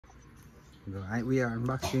We are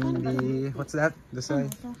unboxing the, what's that?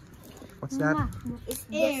 What's that? It's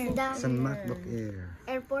Air. It's a MacBook Air.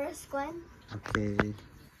 Air Force One. Okay.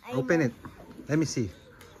 Open it. Let me see.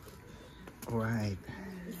 Alright.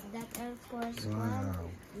 Is that Air Force Wow. One?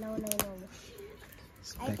 No.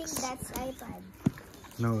 I think Specs. that's iPad.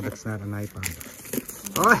 No, that's not an iPad.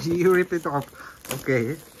 Oh, you rip it off.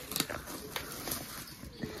 Okay.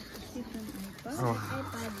 Oh.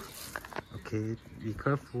 iPad. Okay, be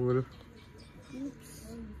careful.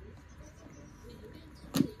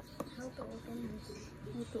 How to open this?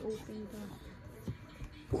 How to open the...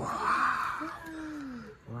 Wow.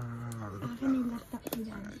 Akin yung laptop ko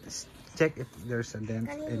dyan. Just check if there's a dent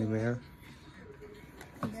anywhere.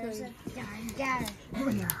 There's a charger. Oh,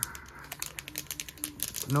 yeah.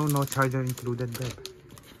 No charger included, babe.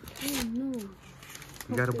 Oh, no.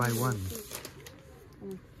 You gotta buy one.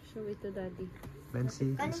 Oh, show it to daddy. Let's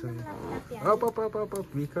see. Kaninong laptop yan? Up.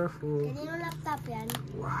 Be careful. Kaninong laptop yan?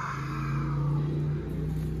 Wow.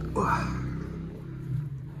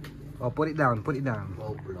 Oh, put it down.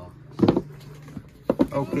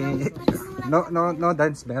 Okay. No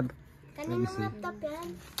dance, babe. Kaninong laptop yan?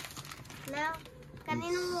 Now,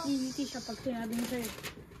 kaninong... Hindi siya pag sinabing sa'yo.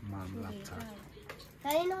 Mom laptop.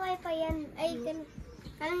 Kaninong wifi yan? Ay,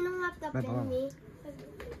 kaninong laptop Babe, yan, oh. Mi?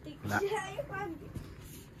 Wala.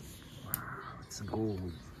 It's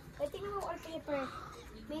gold. Ay, tingnan mo wallpaper.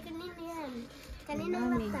 May kanino yan.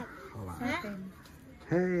 Kaninong Mami. laptop? Wow. Ha?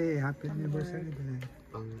 Hey, happy anniversary, babe.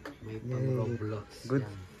 Yay. Good.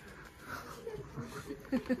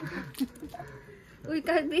 Uy,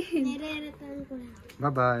 Calvin! Nire-return ko lang.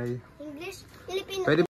 Bye-bye. English, Filipino. Pwede